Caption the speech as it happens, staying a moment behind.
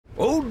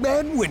Old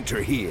Man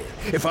Winter here.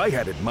 If I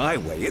had it my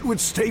way, it would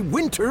stay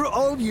winter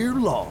all year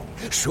long.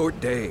 Short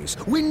days,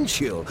 wind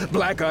chill,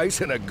 black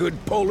ice, and a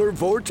good polar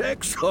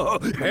vortex. Oh,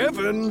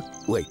 heaven!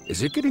 Wait,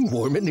 is it getting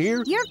warm in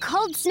here? Your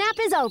cold snap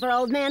is over,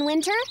 Old Man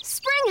Winter.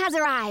 Spring has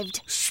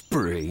arrived.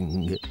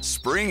 Spring.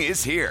 Spring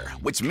is here,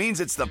 which means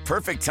it's the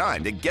perfect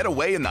time to get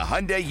away in the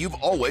Hyundai you've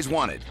always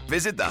wanted.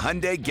 Visit the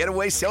Hyundai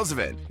Getaway Sales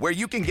Event, where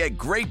you can get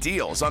great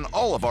deals on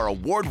all of our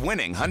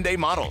award-winning Hyundai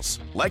models,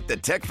 like the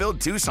tech-filled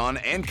Tucson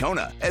and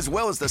Kona, as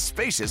well as the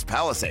spacious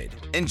Palisade.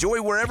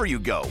 Enjoy wherever you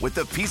go with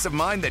the peace of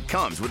mind that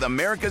comes with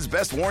America's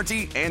best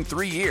warranty and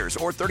 3 years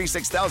or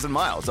 36,000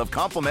 miles of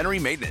complimentary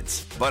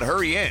maintenance. But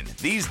hurry in,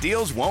 these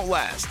deals won't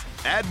last.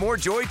 Add more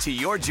joy to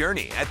your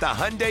journey at the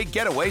Hyundai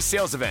Getaway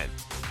Sales Event.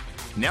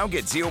 Now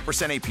get 0%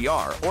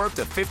 APR or up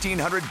to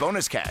 $1,500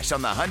 bonus cash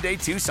on the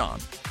Hyundai Tucson.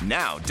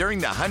 Now, during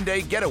the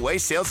Hyundai Getaway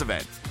Sales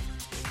Event.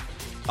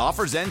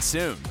 Offers end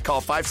soon.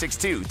 Call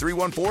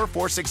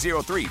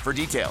 562-314-4603 for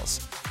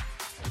details.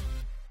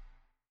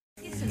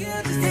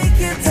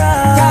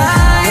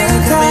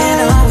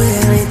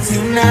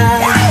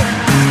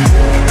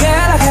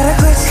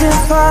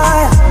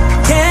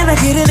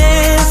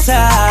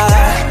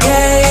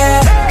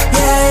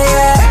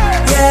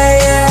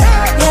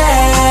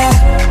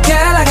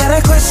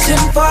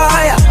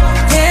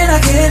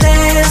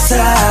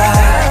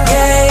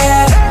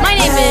 My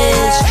name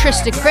is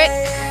Trista Crick,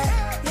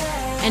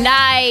 and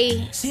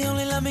I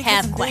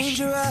have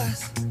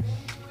questions.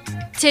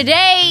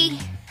 Today,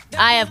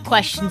 I have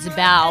questions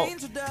about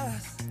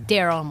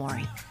Daryl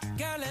Morey.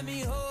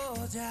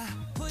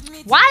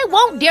 Why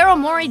won't Daryl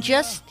Morey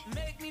just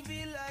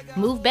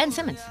move Ben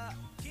Simmons?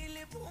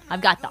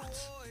 I've got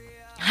thoughts.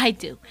 I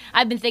do.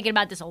 I've been thinking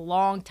about this a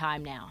long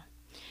time now.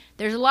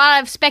 There's a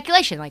lot of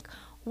speculation, like,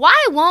 why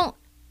won't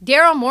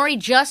Daryl Morey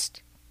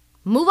just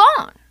move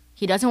on?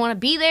 He doesn't want to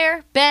be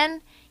there,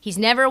 Ben. He's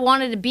never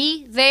wanted to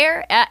be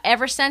there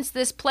ever since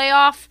this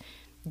playoff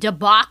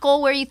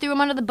debacle where you threw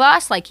him under the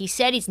bus. Like he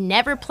said, he's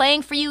never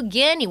playing for you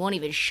again. He won't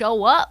even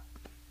show up.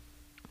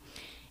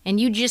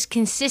 And you just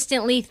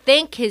consistently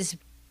think his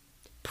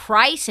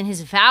price and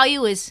his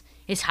value is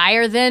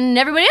higher than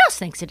everybody else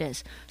thinks it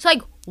is. So,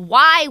 like,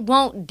 why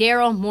won't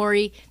Daryl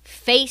Morey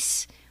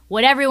face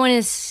what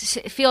everyone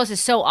feels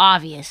is so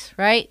obvious,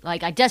 right?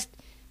 Like, I just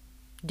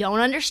don't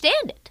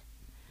understand it.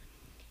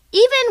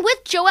 Even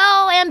with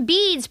Joel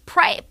Embiid's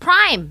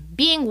prime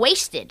being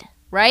wasted,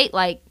 right?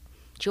 Like,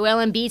 Joel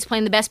Embiid's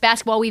playing the best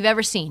basketball we've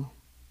ever seen.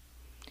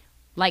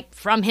 Like,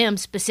 from him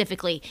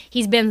specifically.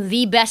 He's been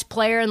the best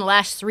player in the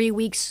last 3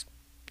 weeks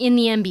in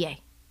the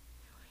NBA.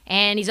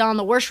 And he's on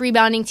the worst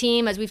rebounding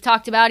team, as we've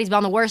talked about. He's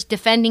on the worst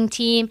defending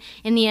team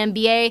in the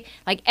NBA.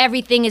 Like,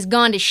 everything has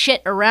gone to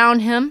shit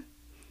around him.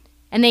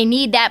 And they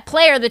need that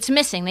player that's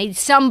missing. They need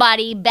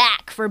somebody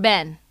back for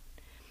Ben.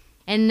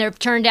 And they've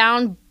turned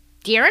down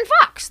De'Aaron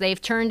Fox.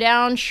 They've turned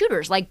down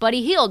shooters like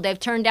Buddy Hield. They've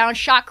turned down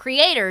shot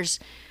creators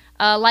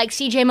like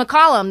C.J.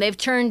 McCollum. They've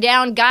turned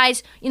down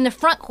guys in the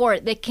front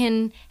court that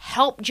can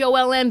help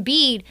Joel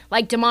Embiid,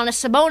 like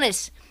Domantas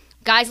Sabonis.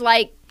 Guys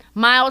like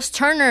Miles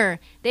Turner.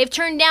 They've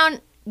turned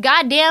down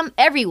goddamn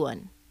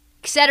everyone,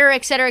 et cetera,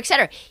 et cetera, et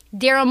cetera.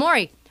 Daryl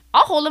Morey,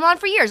 I'll hold him on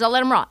for years. I'll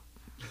let him rot.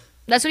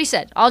 That's what he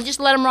said. I'll just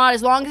let him rot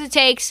as long as it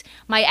takes.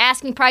 My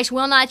asking price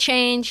will not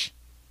change.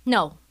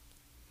 No.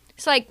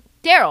 It's like,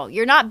 Daryl,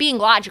 you're not being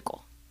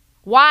logical.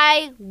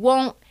 Why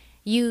won't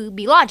you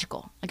be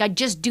logical? Like, I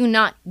just do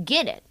not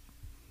get it.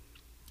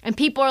 And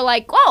people are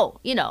like, oh,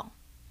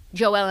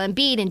 Joel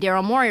Embiid and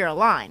Daryl Morey are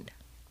aligned.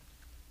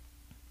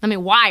 I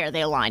mean, why are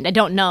they aligned? I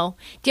don't know.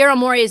 Daryl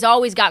Morey has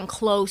always gotten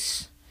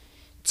close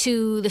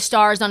to the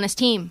stars on his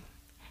team.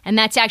 And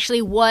that's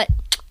actually what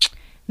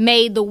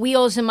made the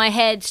wheels in my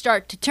head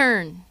start to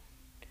turn.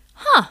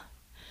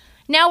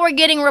 Now we're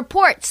getting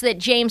reports that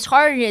James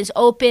Harden is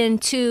open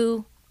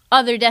to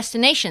other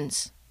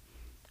destinations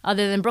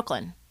other than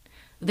Brooklyn.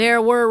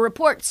 There were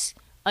reports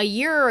a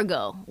year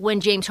ago when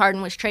James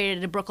Harden was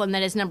traded to Brooklyn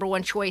that his number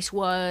one choice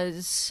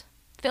was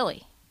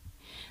Philly.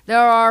 There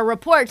are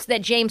reports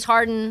that James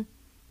Harden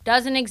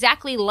doesn't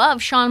exactly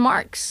love Sean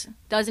Marks,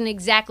 doesn't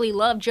exactly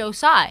love Joe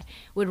Tsai,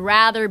 would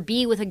rather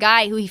be with a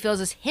guy who he feels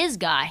is his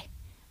guy,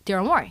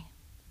 Daryl Morey.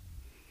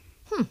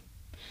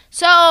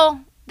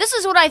 So this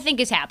is what I think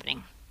is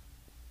happening.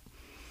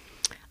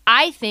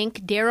 I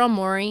think Daryl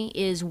Morey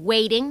is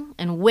waiting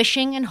and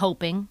wishing and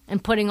hoping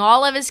and putting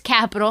all of his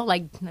capital,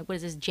 like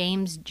what is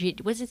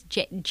this,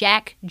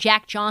 Jack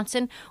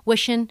Johnson,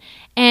 wishing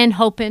and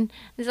hoping.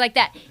 It's like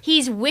that.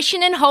 He's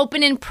wishing and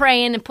hoping and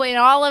praying and putting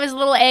all of his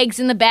little eggs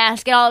in the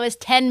basket, all of his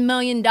 $10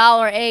 million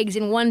eggs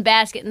in one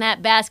basket, and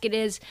that basket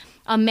is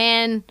a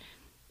man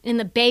in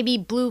the baby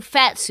blue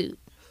fat suit.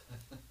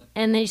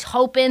 And he's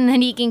hoping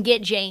that he can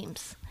get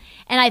James.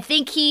 And I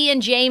think he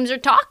and James are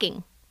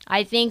talking.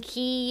 I think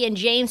he and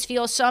James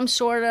feel some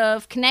sort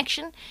of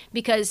connection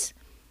because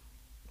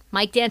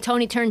Mike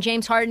D'Antoni turned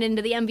James Harden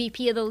into the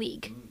MVP of the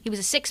league. He was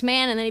a sixth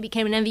man, and then he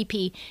became an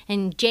MVP,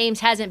 and James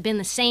hasn't been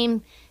the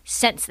same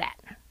since that.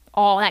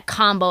 All that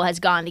combo has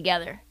gone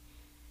together.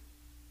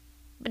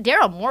 But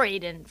Daryl Morey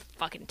didn't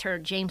fucking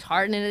turn James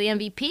Harden into the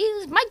MVP. It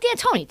was Mike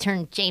D'Antoni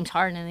turned James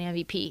Harden into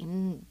the MVP.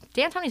 And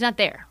D'Antoni's not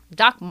there.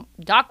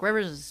 Doc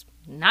Rivers is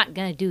not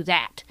going to do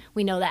that.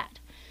 We know that.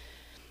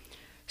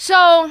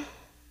 So,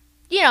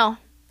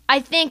 I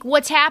think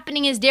what's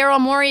happening is Daryl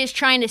Morey is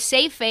trying to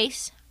save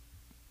face.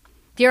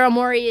 Daryl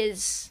Morey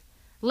is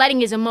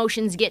letting his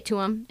emotions get to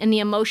him. And the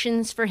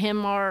emotions for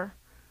him are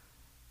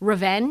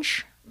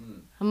revenge.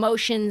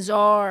 Emotions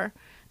are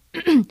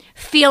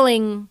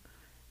feeling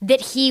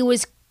that he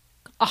was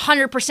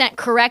 100%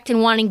 correct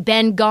in wanting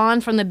Ben gone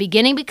from the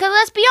beginning. Because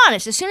let's be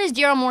honest, as soon as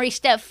Daryl Morey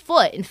stepped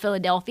foot in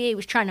Philadelphia, he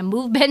was trying to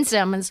move Ben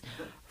Simmons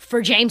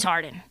for James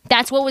Harden.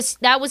 That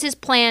was his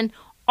plan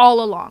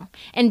all along.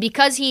 And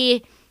because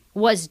he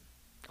was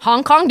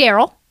Hong Kong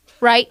Daryl,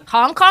 right?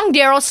 Hong Kong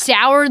Daryl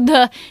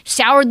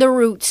soured the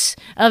roots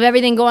of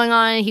everything going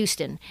on in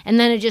Houston. And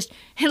then it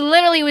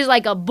literally was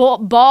like a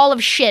ball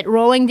of shit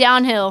rolling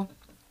downhill.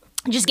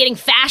 Just getting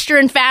faster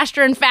and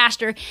faster and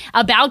faster,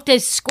 about to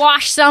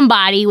squash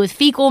somebody with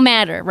fecal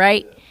matter,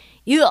 right?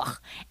 Ugh.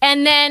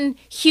 And then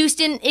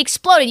Houston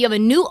exploded. You have a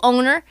new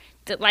owner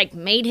that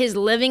made his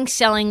living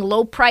selling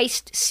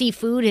low-priced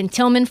seafood in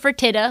Tillman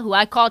Fertitta, who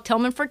I call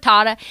Tillman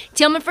Fertata.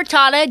 Tillman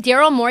Fertata,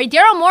 Daryl Morey.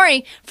 Daryl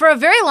Morey, for a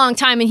very long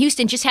time in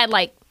Houston, just had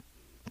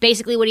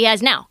basically what he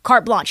has now.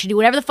 Carte blanche to do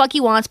whatever the fuck he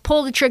wants,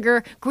 pull the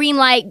trigger, green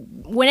light,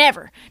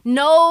 whenever.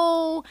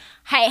 No,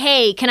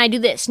 hey, can I do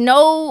this?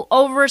 No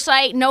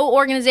oversight, no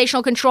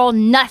organizational control,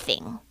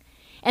 nothing.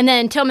 And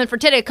then Tillman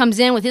Fertitta comes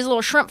in with his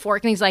little shrimp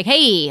fork and he's like,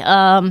 hey,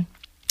 can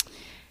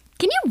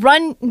you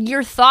run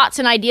your thoughts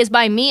and ideas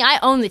by me? I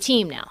own the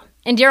team now.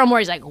 And Daryl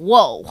Morey's like,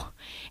 whoa.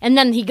 And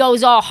then he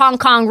goes all Hong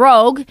Kong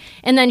rogue,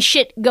 and then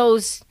shit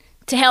goes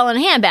to hell in a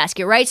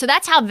handbasket, right? So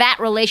that's how that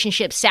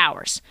relationship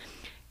sours.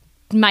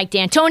 Mike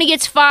D'Antoni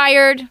gets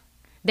fired.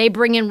 They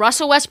bring in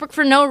Russell Westbrook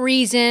for no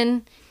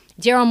reason.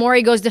 Daryl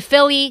Morey goes to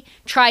Philly,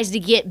 tries to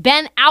get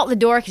Ben out the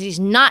door because he's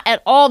not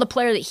at all the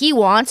player that he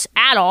wants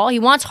at all. He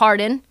wants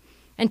Harden.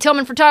 And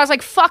Tillman Fertitta's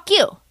like, fuck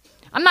you.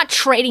 I'm not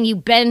trading you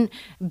Ben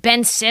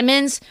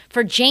Simmons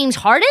for James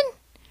Harden.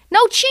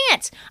 No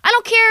chance. I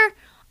don't care.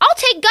 I'll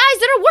take guys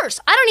that are worse.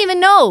 I don't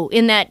even know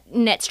in that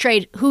Nets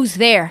trade who's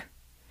there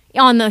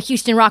on the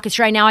Houston Rockets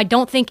right now. I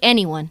don't think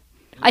anyone.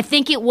 I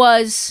think it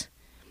was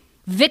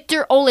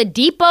Victor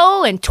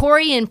Oladipo and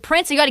Taurean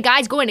Prince. You got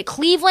guys going to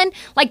Cleveland.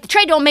 The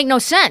trade don't make no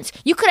sense.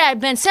 You could have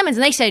Ben Simmons,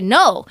 and they said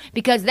no,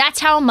 because that's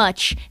how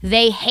much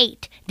they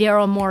hate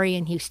Daryl Morey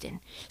in Houston.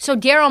 So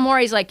Daryl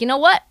Morey's like, you know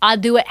what? I'll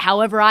do it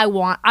however I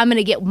want. I'm going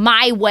to get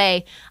my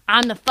way.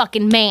 I'm the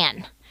fucking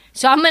man.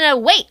 So I'm going to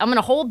wait. I'm going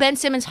to hold Ben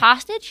Simmons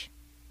hostage,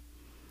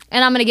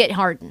 and I'm going to get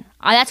Harden.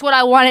 That's what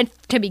I wanted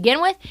to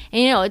begin with.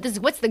 And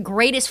what's the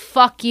greatest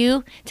fuck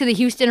you to the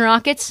Houston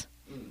Rockets?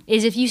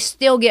 Is if you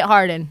still get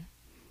Harden.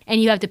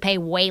 And you have to pay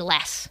way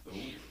less.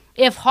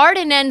 If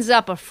Harden ends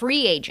up a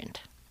free agent,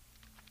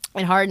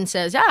 and Harden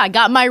says, I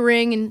got my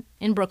ring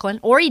in Brooklyn,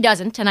 or he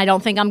doesn't, and I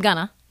don't think I'm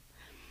gonna,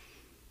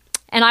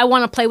 and I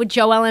want to play with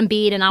Joel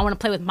Embiid, and I want to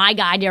play with my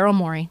guy, Daryl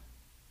Morey,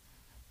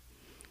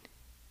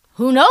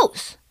 who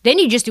knows? Then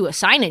you just do a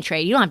sign-and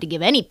trade. You don't have to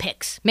give any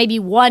picks. Maybe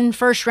one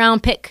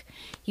first-round pick.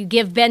 You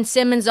give Ben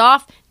Simmons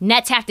off.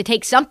 Nets have to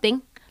take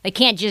something. They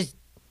can't just...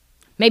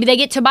 Maybe they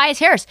get Tobias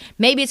Harris.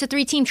 Maybe it's a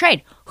 3-team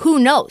trade. Who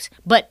knows?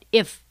 But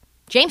if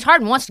James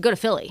Harden wants to go to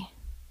Philly,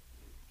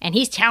 and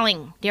he's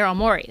telling Daryl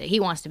Morey that he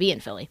wants to be in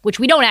Philly, which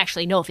we don't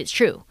actually know if it's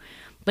true,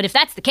 but if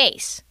that's the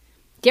case,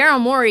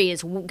 Daryl Morey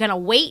is going to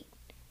wait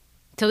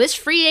till this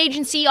free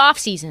agency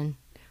offseason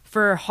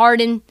for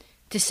Harden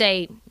to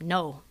say,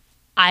 no,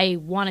 I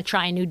want to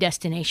try a new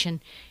destination.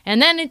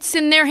 And then it's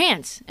in their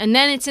hands. And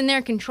then it's in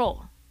their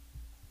control.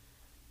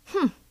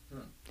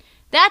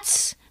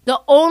 That's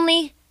the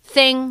only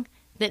thing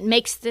that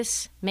makes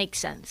this make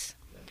sense.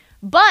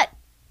 But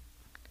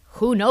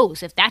who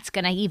knows if that's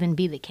going to even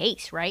be the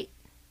case, right?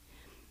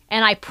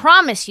 And I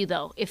promise you,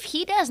 though, if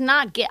he does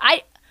not get...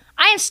 I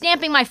am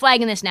stamping my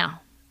flag in this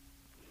now.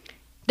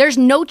 There's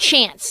no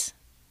chance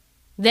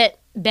that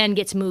Ben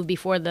gets moved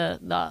before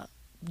the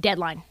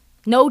deadline.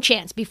 No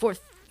chance. Before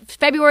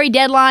February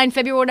deadline,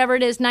 February whatever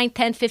it is, 9th,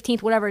 10th,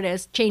 15th, whatever it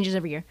is, changes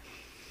every year.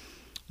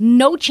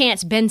 No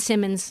chance Ben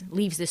Simmons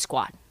leaves this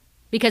squad.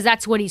 Because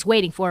that's what he's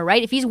waiting for,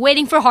 right? If he's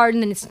waiting for Harden,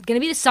 then it's going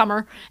to be the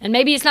summer. And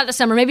maybe it's not the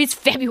summer. Maybe it's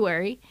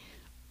February.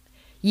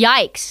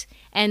 Yikes.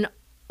 And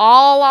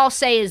all I'll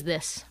say is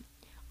this.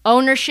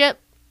 Ownership,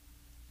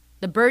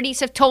 the birdies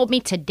have told me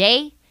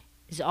today,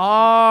 is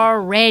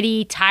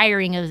already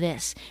tiring of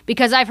this.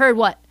 Because I've heard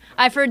what?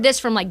 I've heard this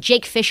from like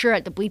Jake Fisher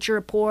at the Bleacher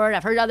Report.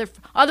 I've heard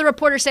other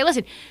reporters say,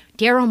 listen,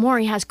 Daryl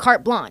Morey has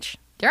carte blanche.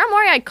 Daryl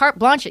Morey had carte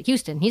blanche at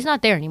Houston. He's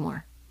not there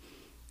anymore.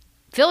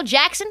 Phil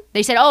Jackson?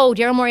 They said, oh,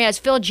 Daryl Morey has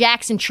Phil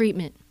Jackson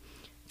treatment.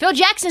 Phil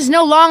Jackson's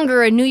no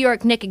longer a New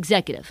York Knicks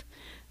executive.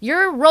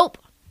 Your rope,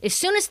 as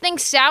soon as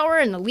things sour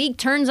and the league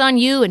turns on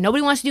you and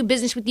nobody wants to do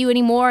business with you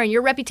anymore and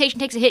your reputation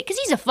takes a hit, because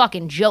he's a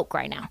fucking joke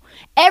right now.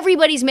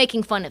 Everybody's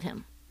making fun of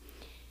him.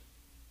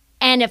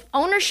 And if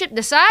ownership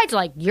decides,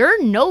 like,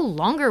 you're no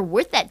longer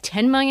worth that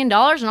 $10 million and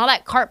all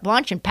that carte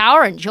blanche and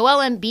power, and Joel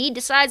Embiid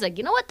decides, like,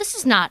 you know what, this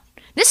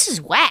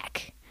is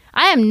whack.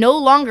 I am no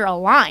longer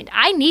aligned.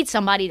 I need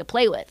somebody to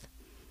play with.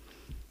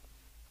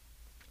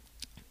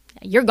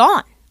 You're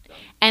gone.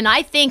 And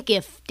I think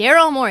if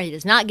Daryl Morey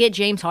does not get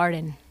James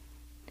Harden,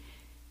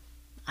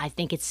 I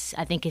think it's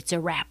a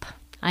wrap.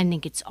 I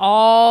think it's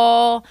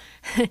all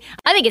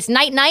I think it's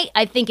night-night.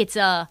 I think it's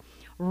a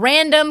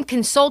random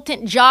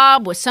consultant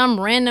job with some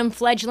random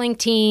fledgling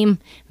team,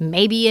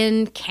 maybe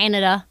in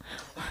Canada,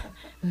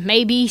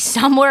 maybe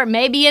somewhere,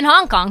 maybe in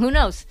Hong Kong, who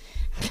knows?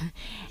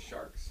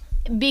 Sharks.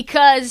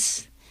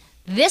 Because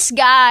this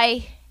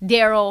guy,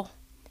 Daryl,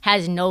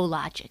 has no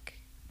logic.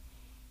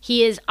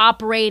 He is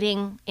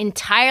operating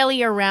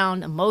entirely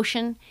around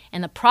emotion.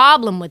 And the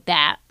problem with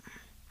that,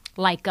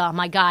 like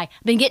my guy,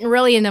 I've been getting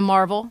really into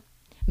Marvel.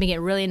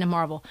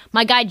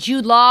 My guy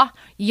Jude Law,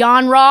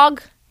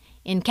 Yon-Rogg,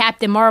 in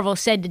Captain Marvel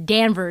said to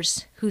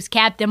Danvers, who's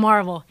Captain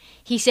Marvel,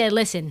 he said,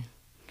 listen,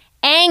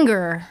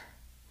 anger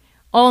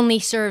only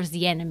serves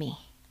the enemy.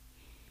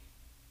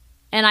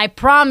 And I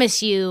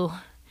promise you,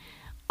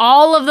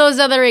 all of those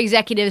other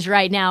executives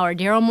right now are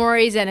Daryl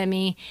Morey's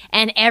enemy,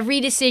 and every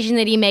decision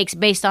that he makes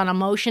based on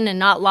emotion and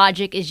not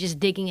logic is just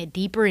digging a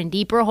deeper and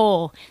deeper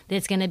hole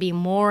that's going to be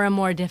more and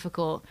more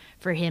difficult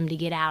for him to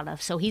get out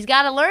of. So he's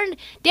got to learn.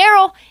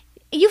 Daryl,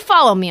 you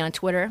follow me on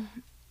Twitter.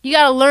 You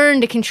got to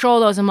learn to control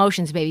those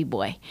emotions, baby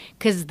boy,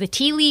 because the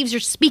tea leaves are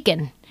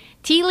speaking.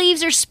 Tea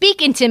leaves are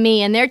speaking to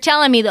me, and they're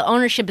telling me the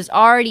ownership is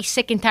already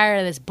sick and tired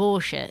of this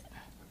bullshit.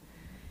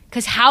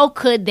 Because how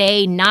could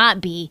they not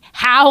be?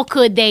 How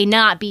could they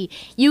not be?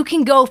 You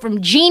can go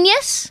from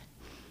genius,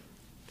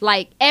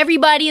 like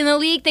everybody in the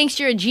league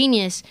thinks you're a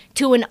genius,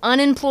 to an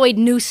unemployed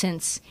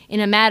nuisance in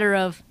a matter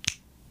of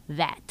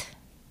that.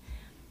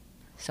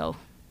 So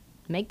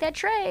make that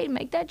trade.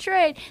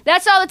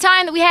 That's all the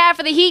time that we have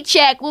for the Heat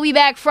Check. We'll be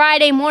back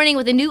Friday morning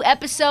with a new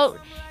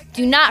episode.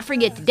 Do not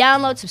forget to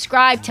download,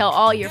 subscribe, tell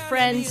all your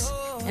friends,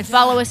 and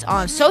follow us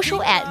on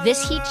social at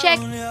This Heat Check,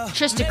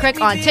 Trista Crick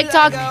on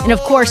TikTok, and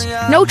of course,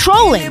 no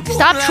trolling.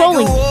 Stop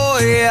trolling.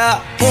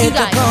 You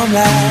guys. Can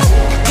I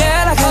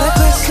get a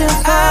question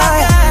for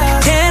you?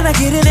 Can I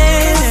get an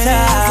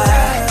answer?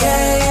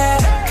 Can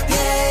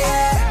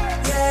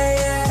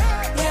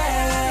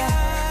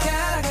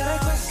I get a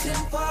question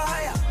for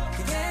you?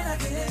 Can I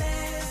get an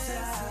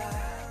answer?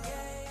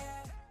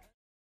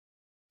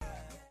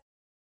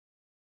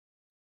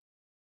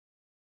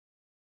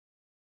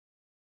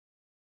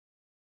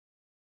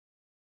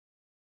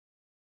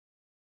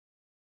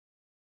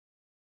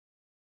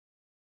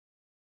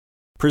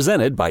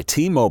 Presented by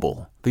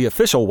T-Mobile, the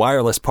official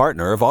wireless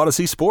partner of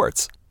Odyssey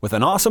Sports. With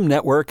an awesome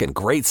network and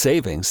great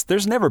savings,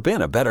 there's never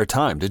been a better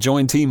time to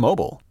join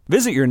T-Mobile.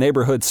 Visit your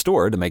neighborhood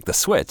store to make the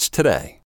switch today.